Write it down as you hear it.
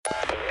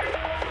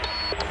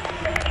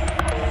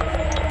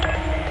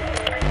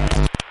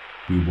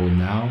We will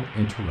now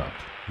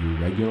interrupt your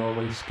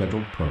regularly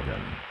scheduled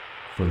programming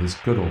for this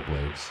Good Old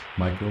Blades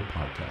micro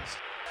podcast.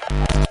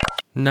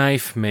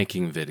 Knife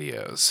making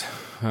videos.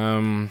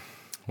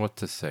 What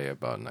to say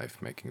about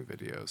knife making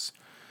videos?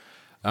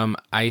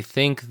 I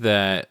think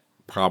that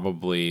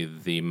probably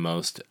the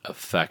most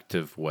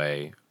effective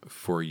way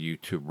for you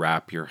to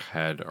wrap your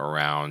head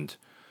around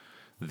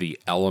the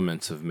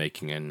elements of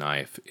making a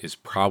knife is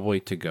probably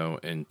to go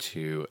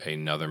into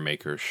another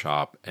maker's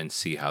shop and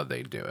see how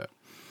they do it.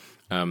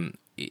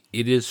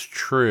 It is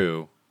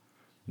true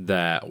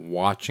that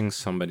watching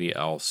somebody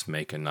else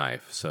make a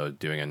knife, so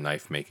doing a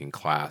knife making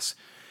class,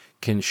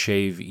 can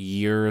shave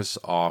years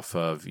off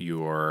of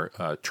your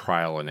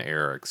trial and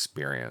error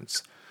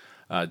experience,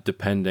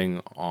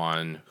 depending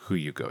on who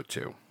you go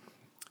to.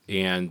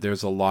 And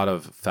there's a lot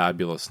of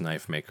fabulous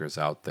knife makers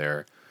out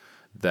there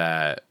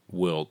that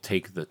will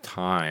take the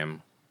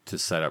time to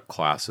set up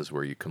classes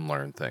where you can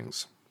learn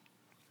things.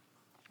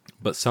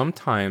 But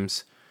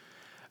sometimes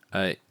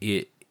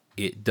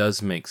it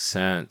does make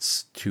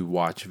sense to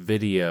watch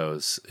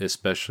videos,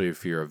 especially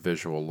if you're a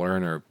visual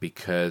learner,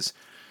 because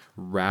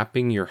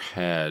wrapping your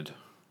head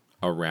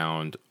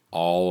around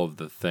all of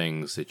the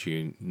things that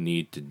you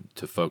need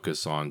to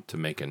focus on to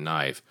make a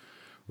knife,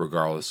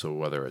 regardless of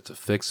whether it's a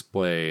fixed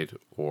blade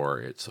or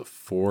it's a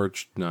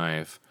forged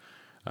knife,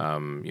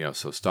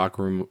 so stock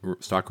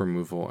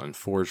removal and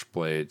forged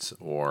blades,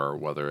 or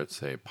whether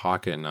it's a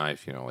pocket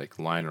knife, like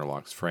liner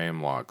locks,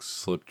 frame locks,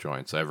 slip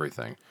joints,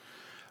 everything.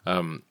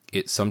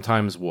 It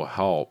sometimes will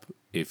help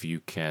if you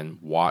can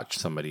watch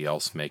somebody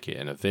else make it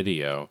in a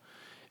video,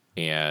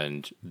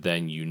 and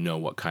then you know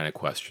what kind of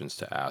questions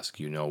to ask.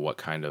 You know what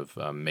kind of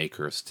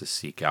makers to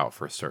seek out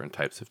for certain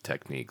types of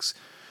techniques.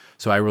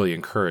 So I really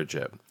encourage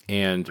it.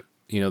 And,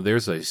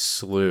 there's a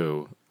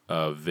slew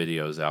of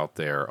videos out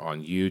there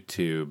on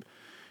YouTube.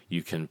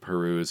 You can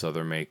peruse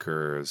other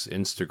makers'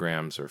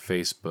 Instagrams or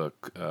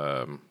Facebook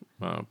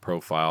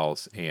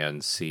profiles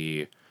and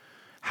see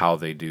how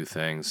they do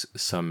things.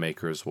 Some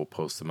makers will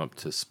post them up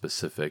to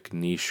specific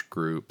niche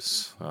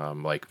groups,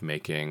 like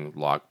making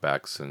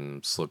lockbacks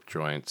and slip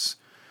joints,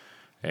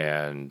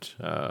 and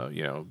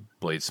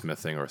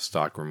bladesmithing or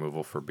stock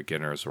removal for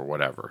beginners or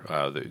whatever.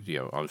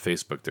 On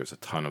Facebook, there's a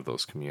ton of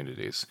those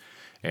communities,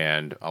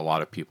 and a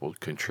lot of people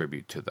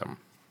contribute to them.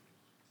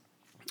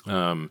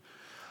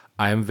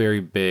 I am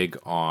very big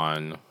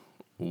on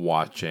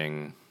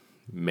watching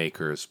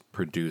makers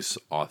produce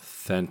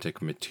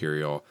authentic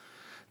material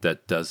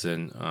that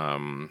doesn't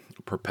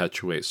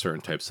perpetuate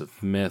certain types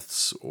of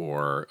myths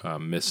or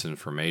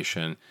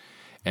misinformation.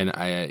 And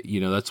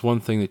that's one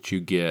thing that you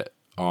get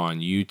on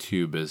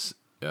YouTube is,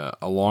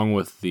 along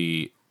with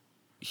the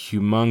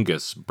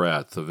humongous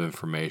breadth of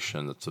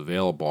information that's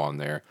available on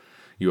there,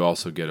 you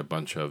also get a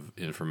bunch of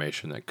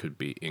information that could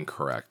be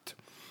incorrect.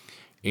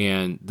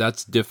 And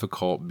that's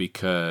difficult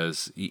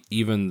because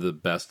even the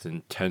best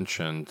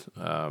intentioned,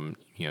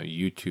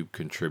 YouTube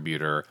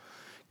contributor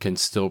can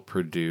still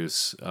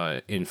produce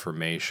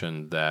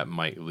information that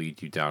might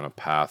lead you down a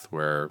path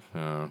where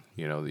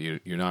you're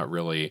not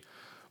really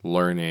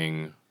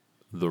learning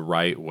the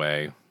right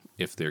way,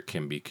 if there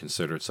can be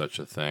considered such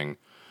a thing,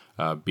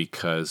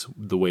 because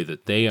the way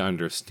that they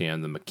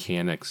understand the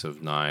mechanics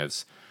of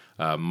knives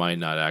might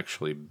not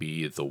actually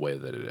be the way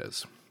that it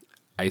is.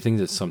 I think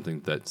that's something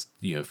that's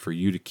for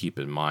you to keep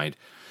in mind,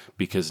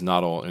 because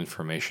not all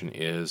information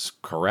is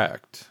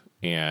correct,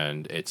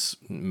 and it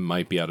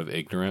might be out of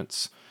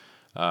ignorance.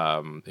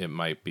 It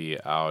might be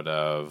out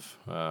of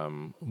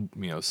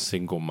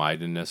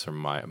single-mindedness or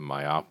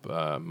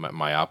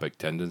myopic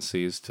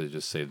tendencies to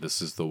just say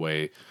this is the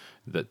way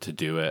that to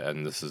do it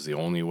and this is the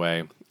only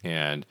way.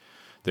 And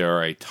there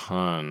are a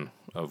ton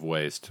of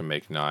ways to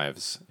make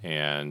knives,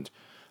 and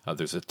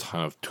there's a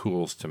ton of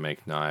tools to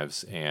make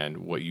knives. And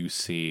what you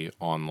see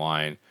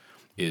online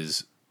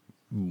is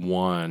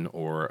one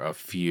or a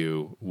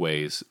few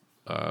ways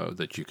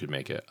that you could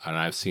make it. And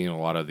I've seen a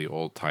lot of the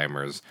old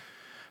timers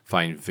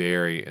find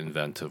very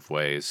inventive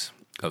ways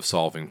of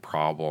solving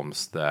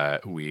problems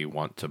that we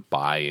want to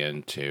buy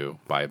into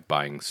by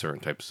buying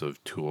certain types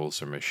of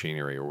tools or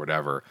machinery or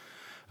whatever.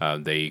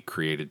 They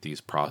created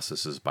these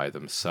processes by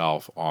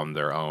themselves on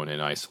their own in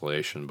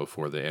isolation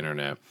before the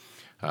internet.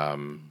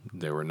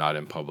 They were not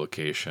in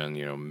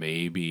publication.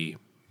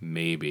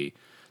 Maybe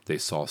they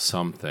saw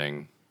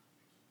something,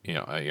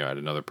 at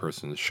another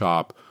person's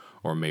shop,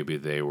 or maybe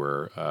they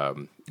were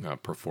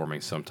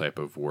performing some type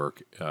of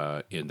work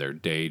in their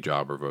day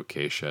job or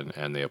vocation,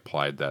 and they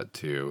applied that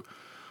to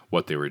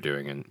what they were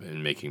doing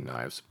in making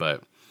knives.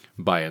 But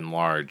by and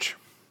large,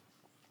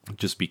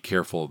 just be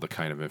careful of the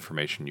kind of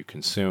information you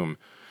consume,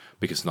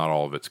 because not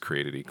all of it's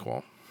created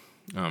equal.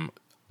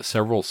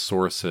 Several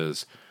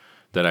sources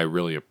that I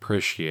really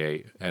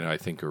appreciate and I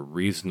think are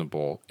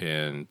reasonable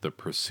in the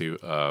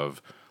pursuit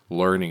of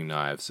learning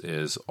knives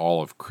is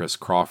all of Chris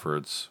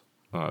Crawford's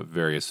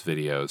various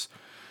videos.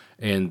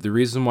 And the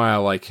reason why I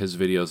like his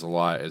videos a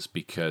lot is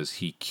because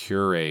he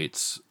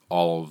curates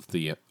all of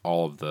the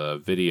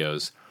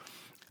videos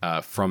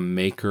from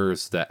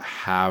makers that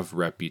have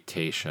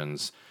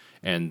reputations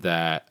and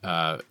that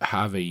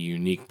have a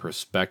unique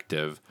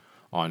perspective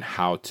on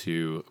how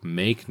to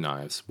make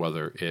knives,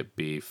 whether it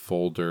be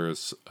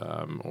folders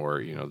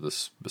or the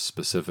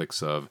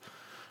specifics of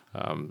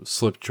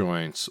slip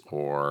joints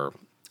or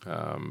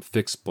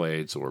fixed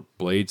blades or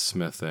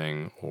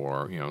bladesmithing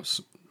or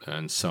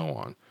and so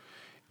on.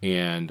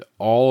 And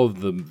all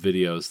of the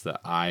videos that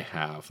I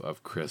have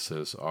of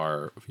Chris's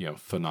are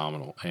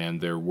phenomenal, and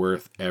they're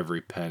worth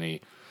every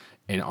penny.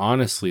 And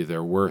honestly,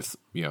 they're worth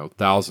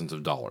thousands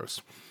of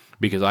dollars,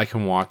 because I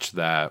can watch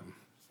that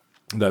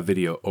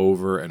video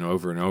over and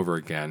over and over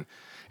again.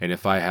 And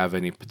if I have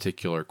any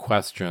particular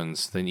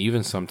questions, then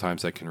even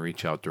sometimes I can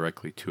reach out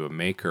directly to a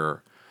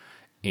maker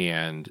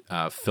and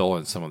fill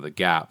in some of the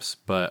gaps.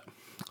 But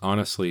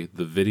honestly,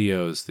 the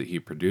videos that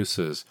he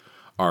produces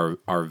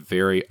are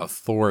very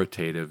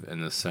authoritative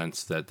in the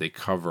sense that they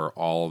cover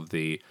all of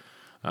the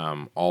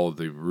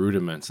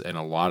rudiments and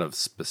a lot of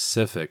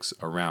specifics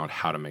around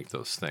how to make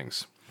those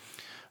things.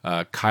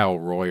 Kyle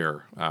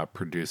Royer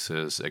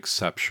produces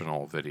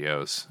exceptional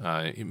videos.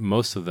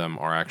 Most of them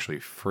are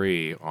actually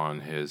free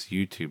on his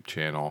YouTube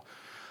channel,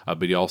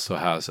 but he also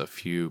has a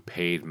few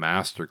paid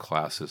master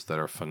classes that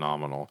are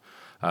phenomenal.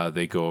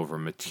 They go over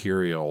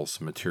material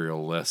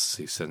lists.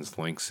 He sends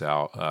links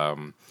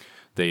out.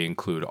 They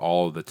include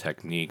all of the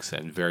techniques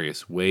and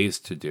various ways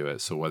to do it.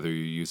 So whether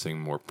you're using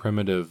more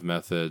primitive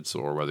methods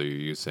or whether you're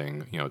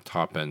using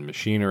top-end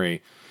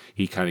machinery,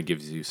 he kind of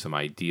gives you some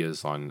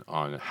ideas on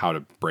how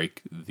to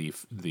break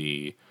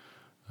the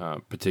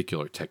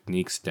particular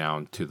techniques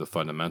down to the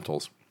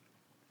fundamentals.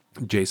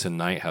 Jason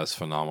Knight has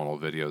phenomenal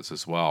videos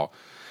as well,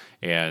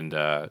 and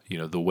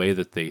the way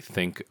that they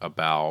think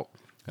about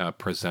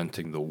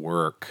presenting the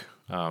work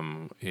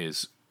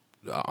is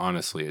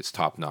honestly, it's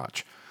top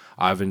notch.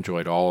 I've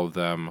enjoyed all of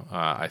them.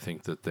 I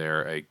think that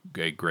they're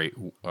a great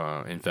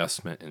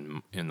investment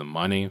in the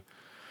money.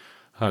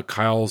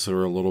 Kyle's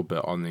are a little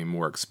bit on the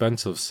more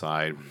expensive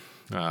side,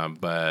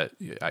 but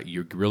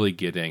you're really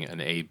getting an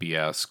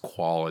ABS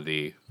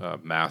quality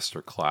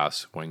master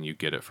class when you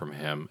get it from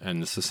him.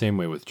 And it's the same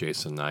way with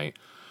Jason Knight.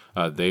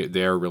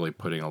 They are really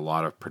putting a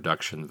lot of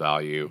production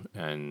value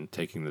and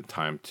taking the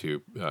time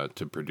to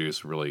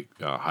produce really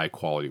high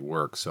quality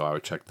work. So I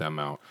would check them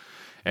out.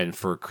 And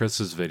for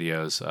Chris's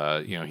videos,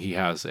 he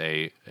has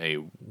a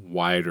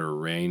wider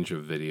range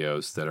of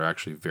videos that are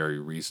actually very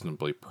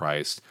reasonably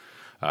priced,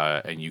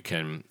 and you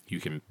can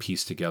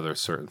piece together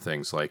certain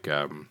things like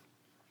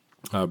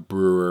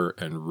Brewer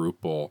and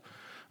Rupel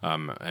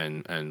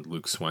and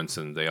Luke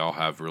Swenson. They all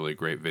have really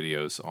great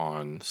videos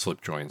on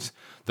slip joints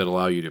that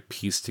allow you to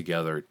piece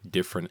together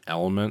different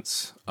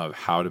elements of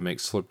how to make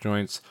slip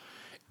joints.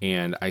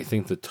 And I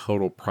think the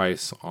total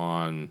price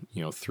on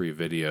 3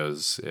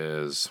 videos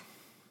is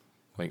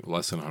like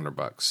less than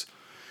 $100,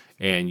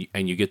 and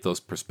you get those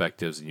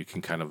perspectives, and you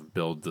can kind of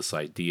build this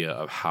idea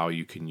of how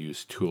you can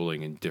use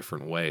tooling in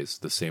different ways,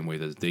 the same way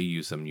that they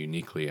use them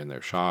uniquely in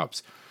their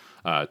shops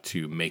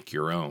to make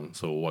your own.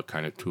 So what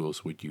kind of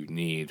tools would you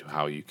need,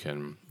 how you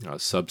can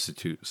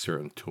substitute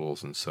certain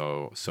tools, and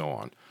so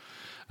on.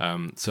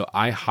 So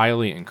I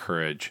highly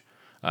encourage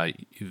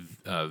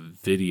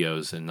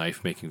videos and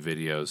knife making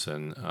videos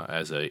and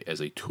as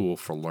a tool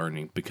for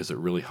learning, because it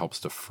really helps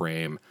to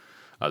frame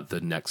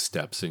the next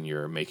steps in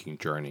your making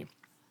journey.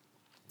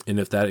 And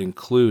if that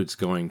includes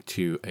going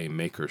to a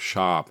maker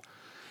shop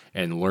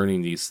and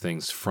learning these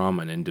things from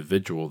an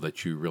individual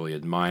that you really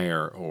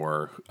admire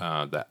or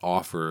that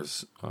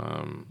offers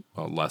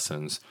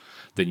lessons,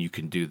 then you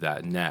can do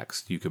that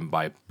next. You can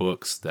buy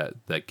books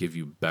that give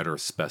you better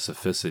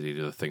specificity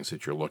to the things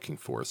that you're looking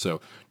for.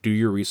 So do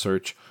your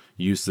research,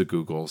 use the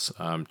Googles,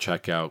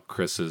 check out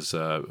Chris's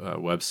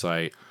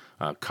website,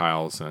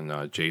 Kyle's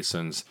and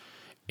Jason's,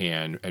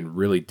 and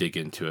really dig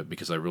into it,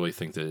 because I really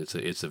think that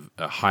it's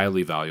a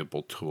highly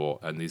valuable tool,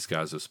 and these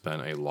guys have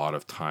spent a lot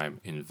of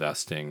time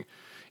investing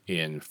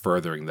in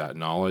furthering that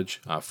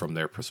knowledge from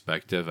their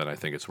perspective, and I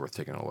think it's worth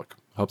taking a look.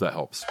 Hope that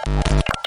helps.